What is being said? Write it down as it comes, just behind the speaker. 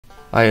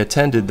I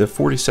attended the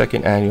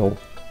 42nd annual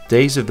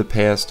Days of the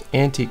Past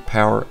Antique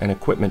Power and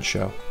Equipment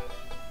Show.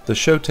 The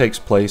show takes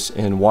place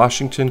in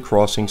Washington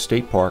Crossing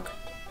State Park,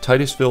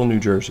 Titusville, New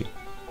Jersey.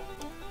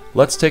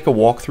 Let's take a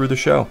walk through the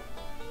show.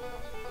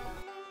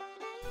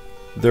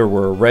 There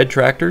were red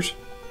tractors,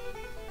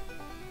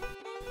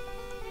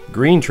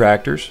 green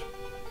tractors,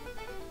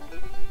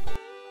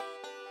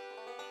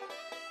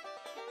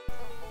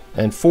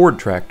 and Ford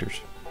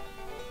tractors,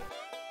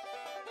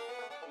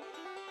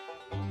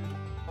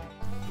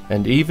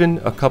 and even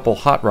a couple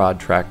hot rod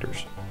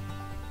tractors.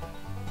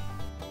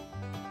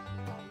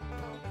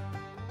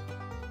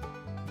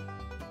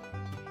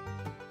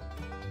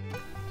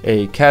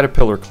 A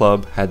Caterpillar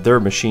club had their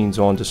machines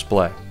on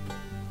display.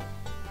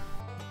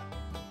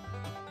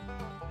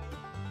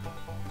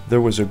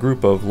 There was a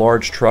group of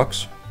large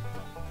trucks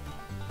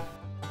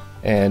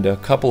and a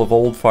couple of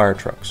old fire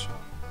trucks.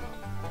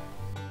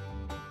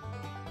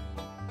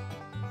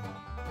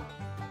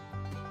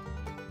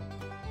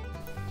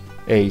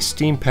 A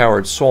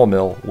steam-powered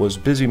sawmill was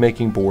busy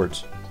making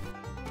boards.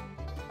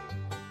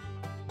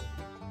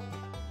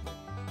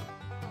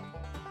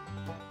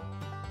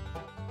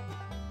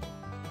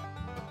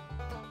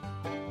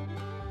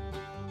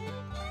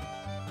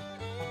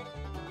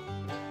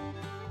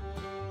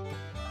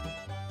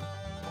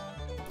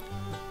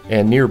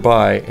 And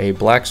nearby, a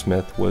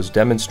blacksmith was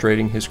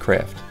demonstrating his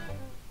craft.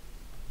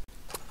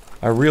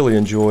 I really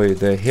enjoy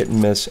the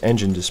hit-and-miss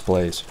engine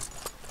displays.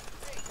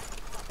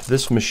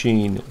 This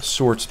machine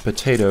sorts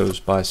potatoes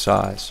by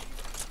size.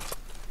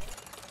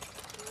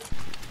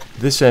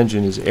 This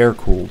engine is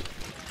air-cooled.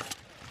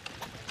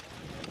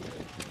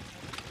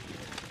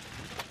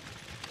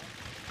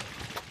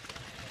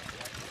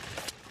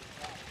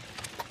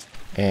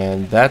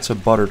 And that's a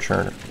butter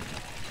churner.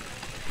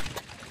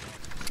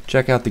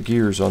 Check out the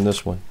gears on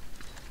this one.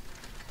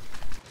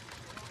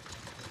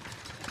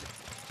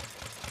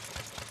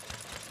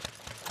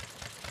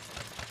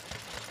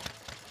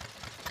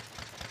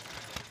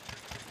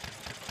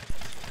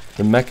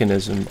 The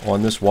mechanism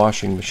on this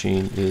washing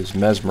machine is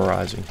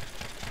mesmerizing.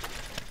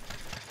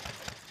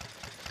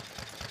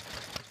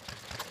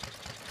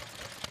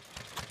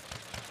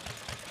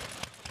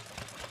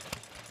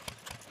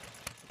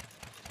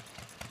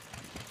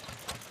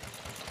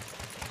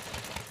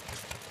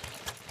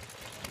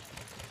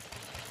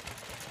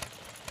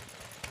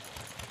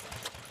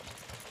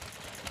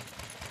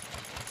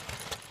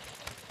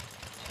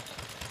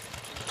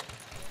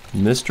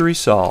 Mystery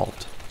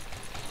solved.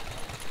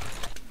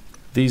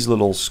 These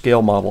little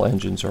scale model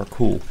engines are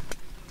cool.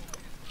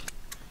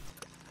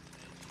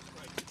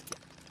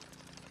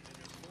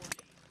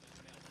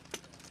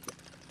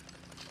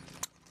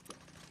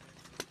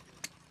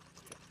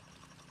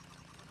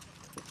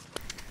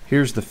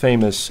 Here's the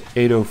famous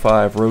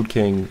 805 Road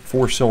King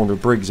 4-cylinder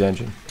Briggs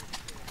engine.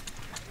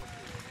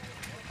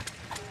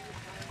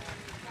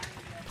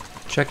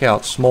 Check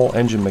out Small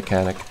Engine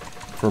Mechanic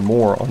for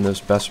more on this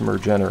Bessemer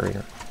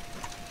generator.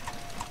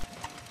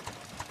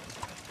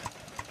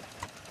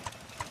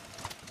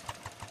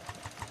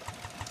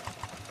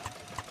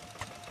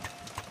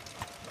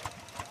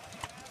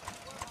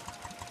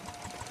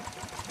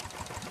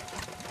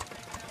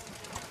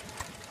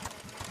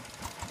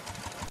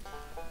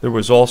 There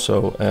was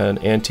also an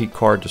antique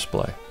car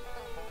display.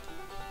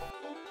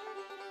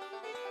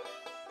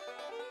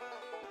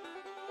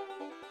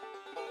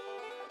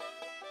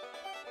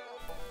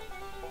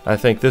 I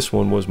think this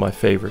one was my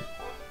favorite.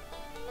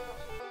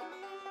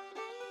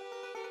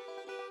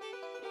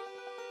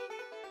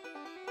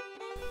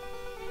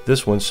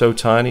 This one's so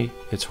tiny,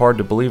 it's hard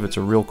to believe it's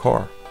a real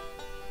car.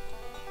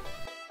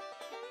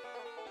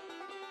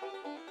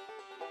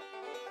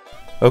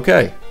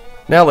 Okay,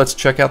 now let's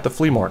check out the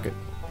flea market.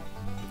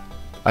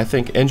 I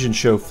think engine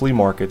show flea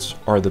markets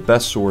are the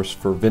best source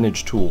for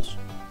vintage tools.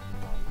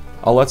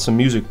 I'll let some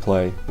music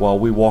play while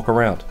we walk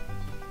around.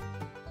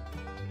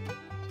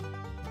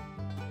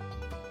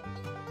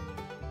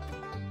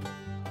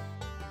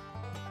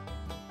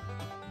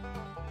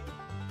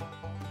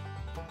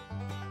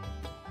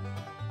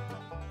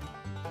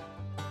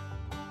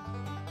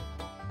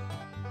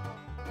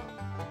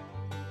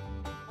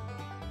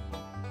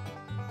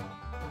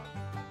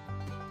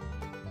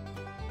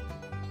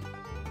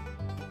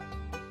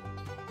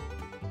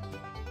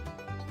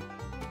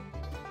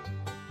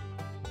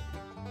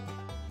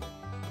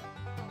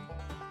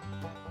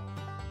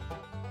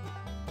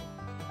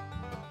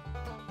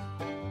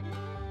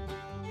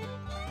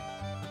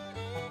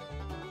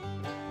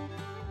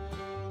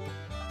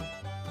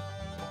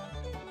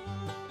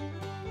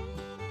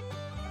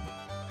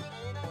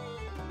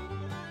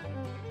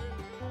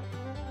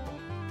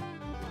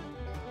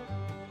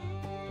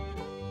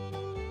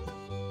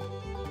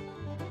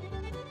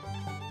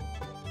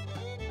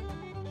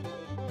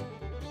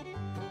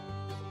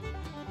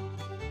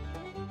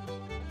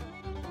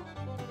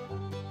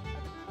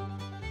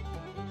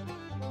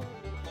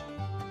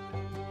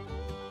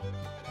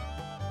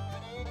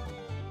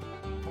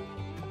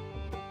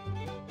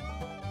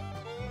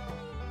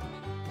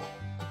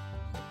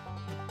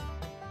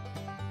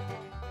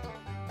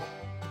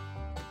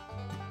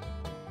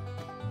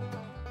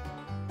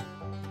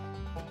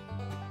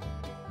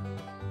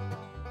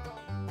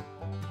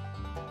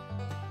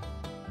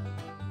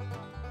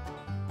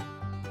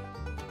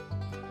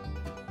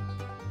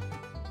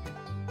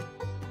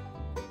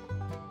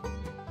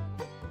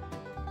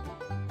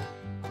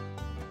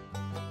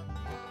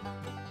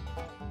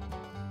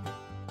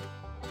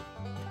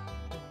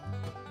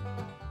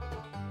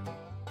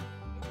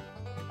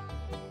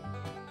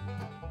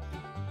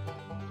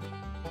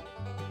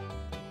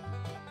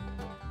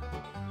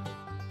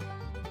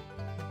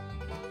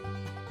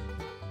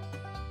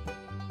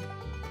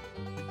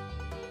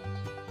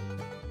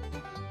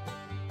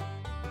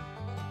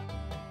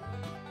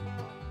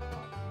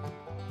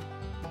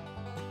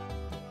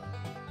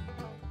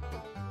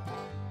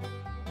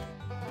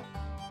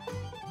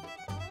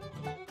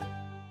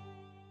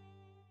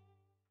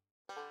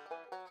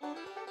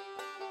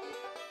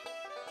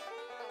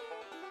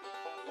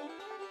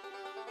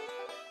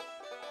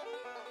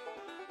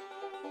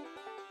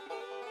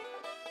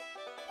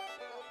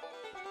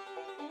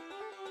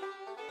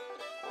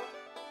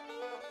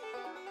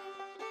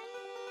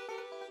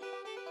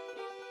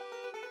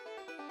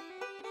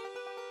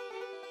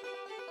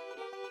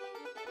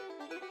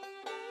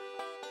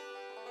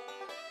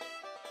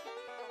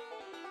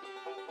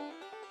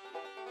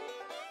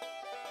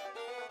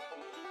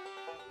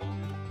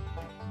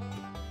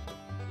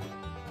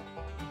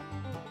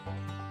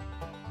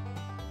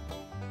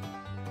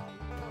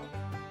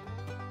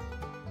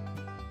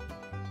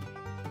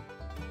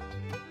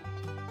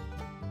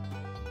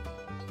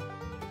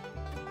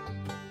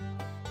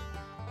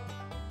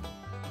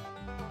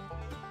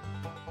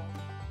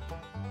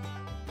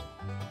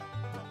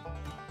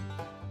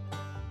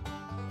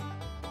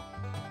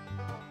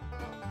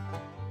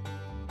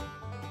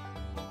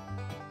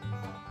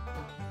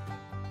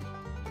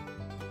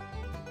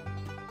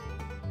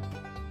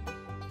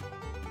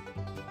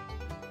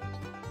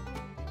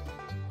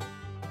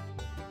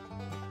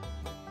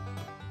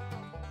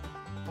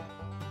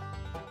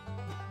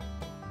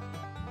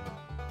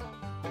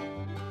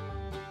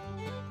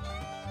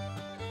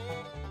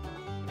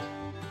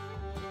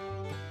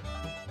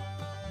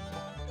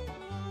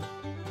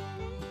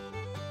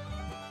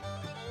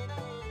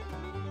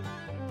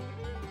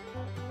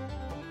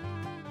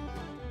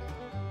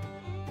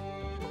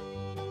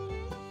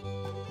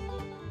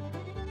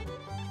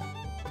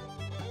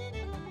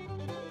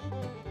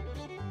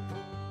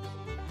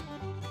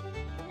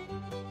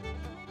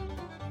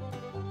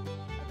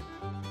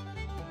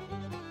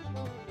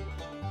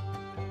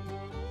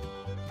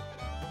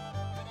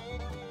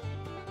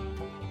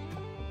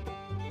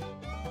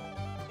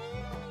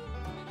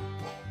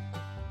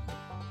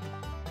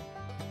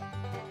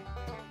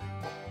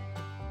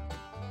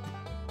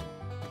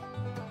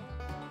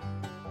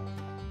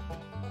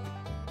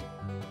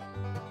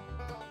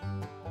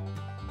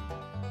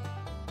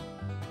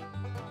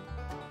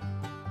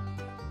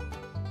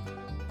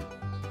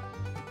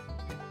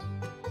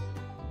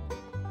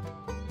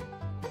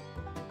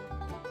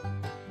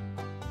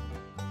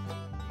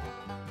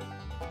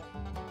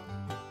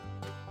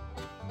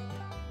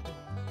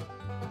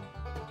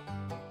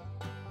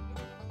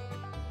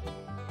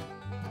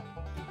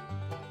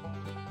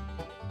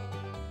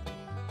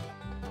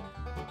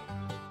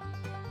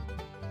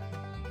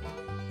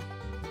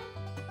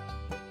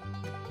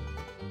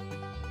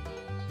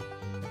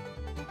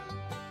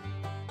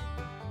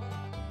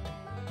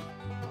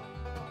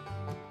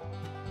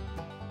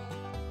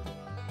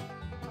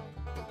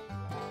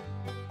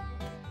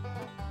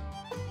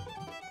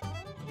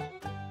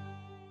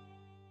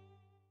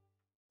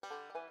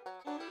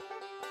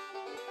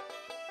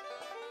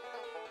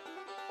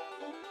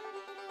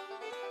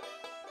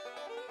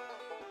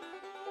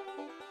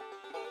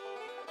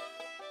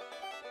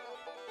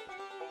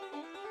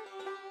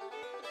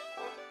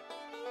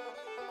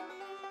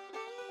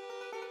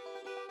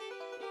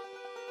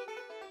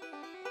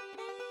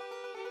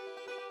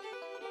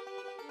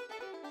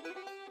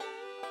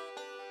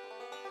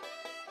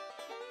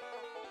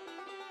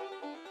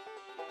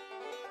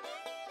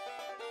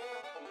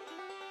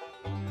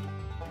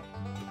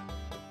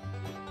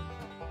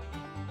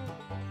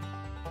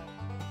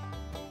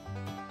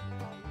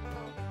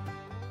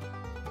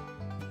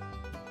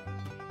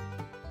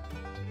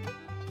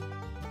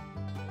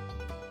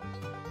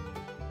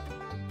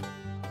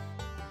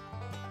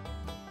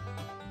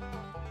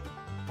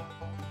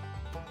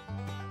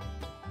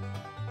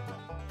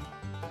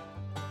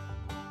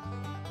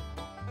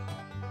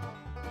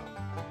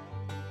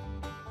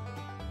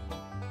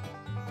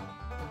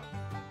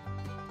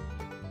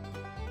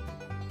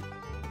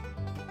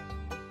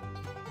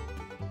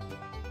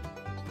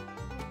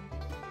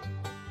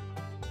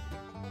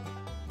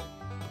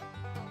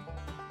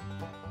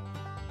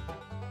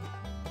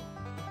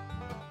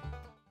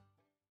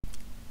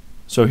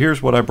 So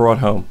here's what I brought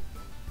home.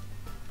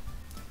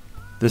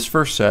 This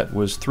first set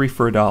was 3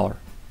 for $1.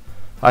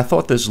 I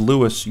thought this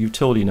Lewis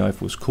utility knife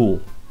was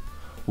cool.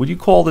 Would you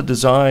call the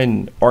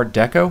design Art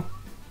Deco?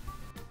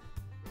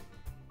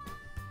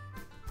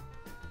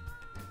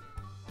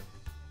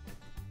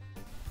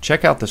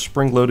 Check out the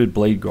spring-loaded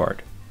blade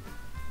guard.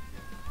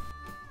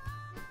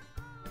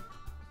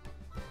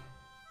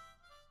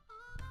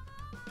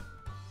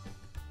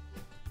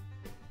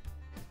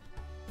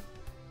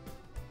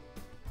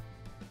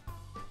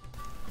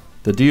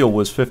 The deal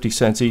was 50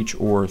 cents each,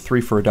 or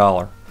 3 for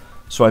 $1,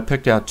 so I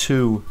picked out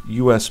 2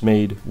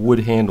 US-made wood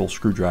handle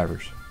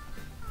screwdrivers.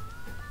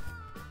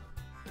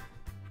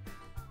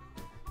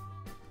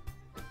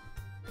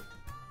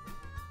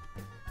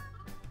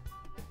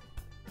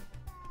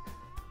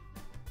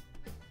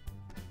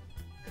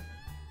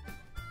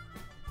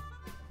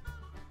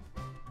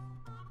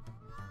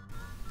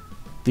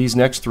 These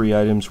next 3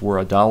 items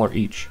were $1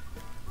 each.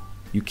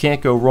 You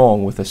can't go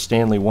wrong with a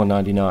Stanley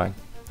 199.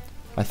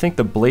 I think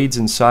the blades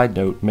and side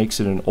note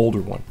makes it an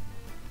older one.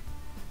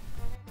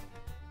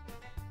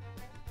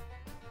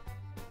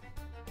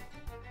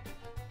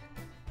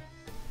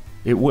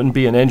 It wouldn't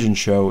be an engine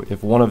show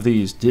if one of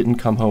these didn't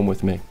come home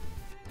with me.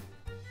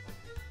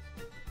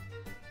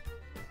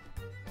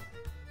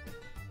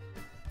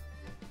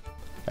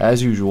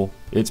 As usual,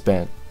 it's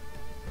bent.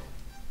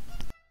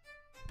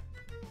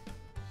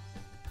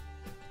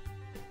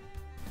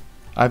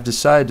 I've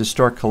decided to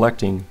start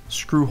collecting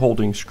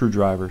screw-holding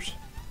screwdrivers.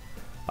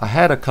 I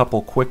had a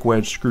couple quick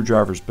wedge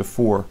screwdrivers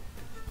before,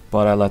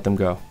 but I let them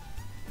go.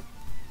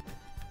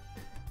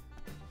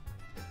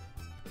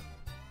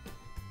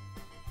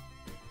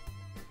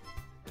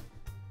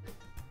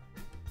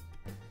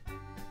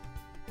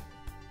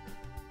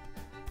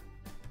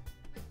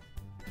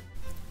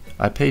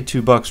 I paid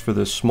 $2 for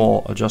this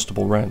small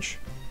adjustable wrench.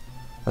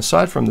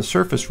 Aside from the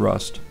surface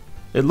rust,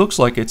 it looks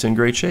like it's in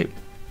great shape.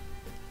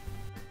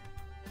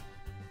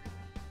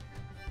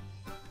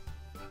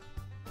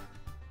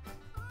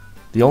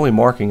 The only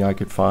marking I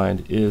could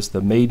find is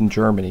the "Made in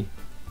Germany"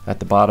 at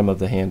the bottom of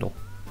the handle.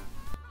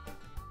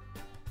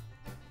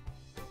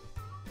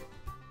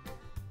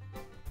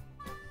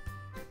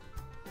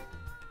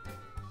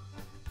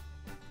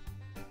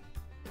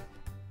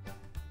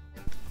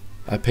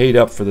 I paid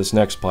up for this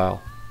next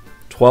pile.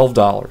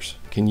 $12.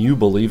 Can you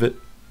believe it?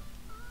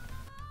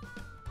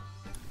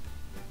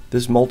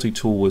 This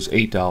multi-tool was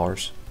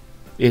 $8.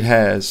 It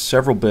has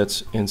several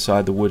bits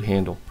inside the wood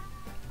handle.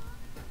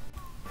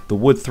 The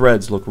wood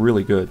threads look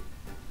really good.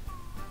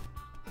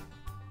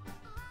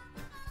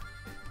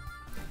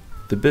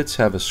 The bits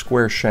have a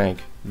square shank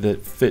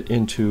that fit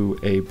into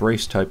a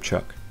brace type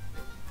chuck.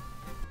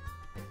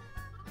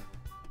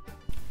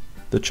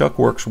 The chuck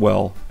works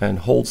well and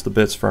holds the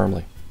bits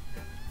firmly.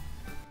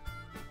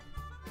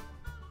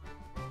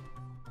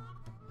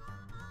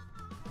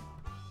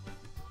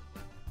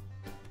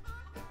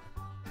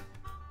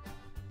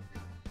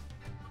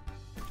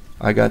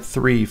 I got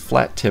 3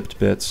 flat-tipped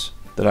bits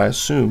that I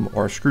assume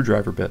are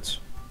screwdriver bits.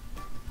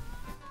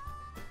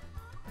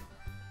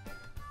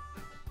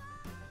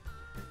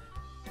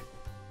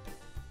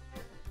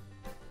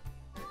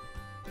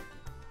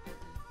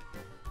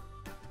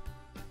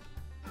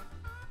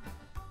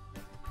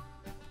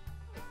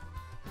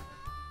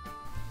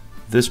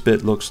 This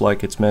bit looks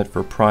like it's meant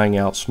for prying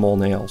out small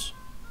nails.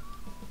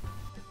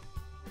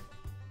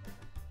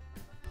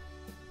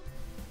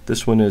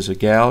 This one is a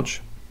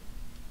gouge.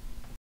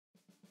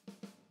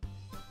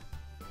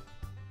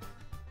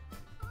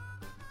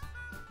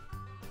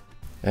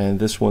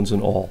 And this one's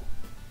an awl.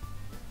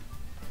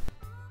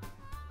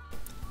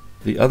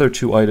 The other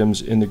 2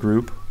 items in the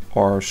group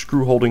are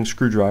screw-holding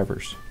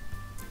screwdrivers.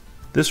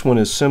 This one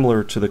is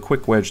similar to the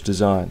quick wedge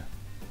design.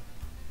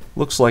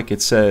 Looks like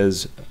it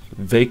says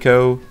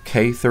Vaco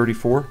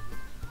K34.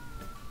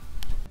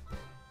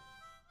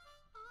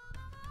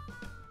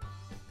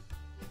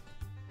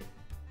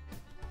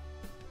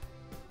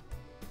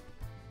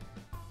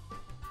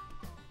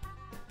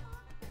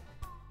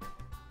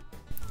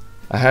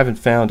 I haven't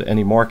found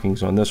any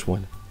markings on this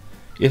one.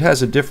 It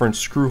has a different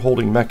screw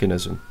holding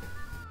mechanism.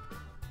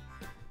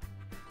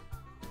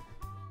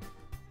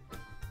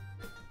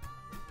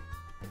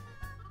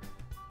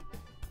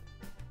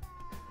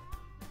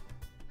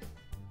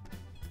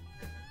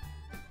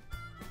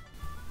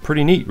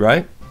 Pretty neat,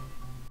 right?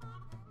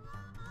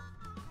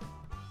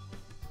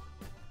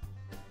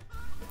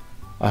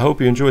 I hope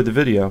you enjoyed the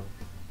video.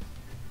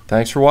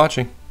 Thanks for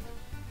watching.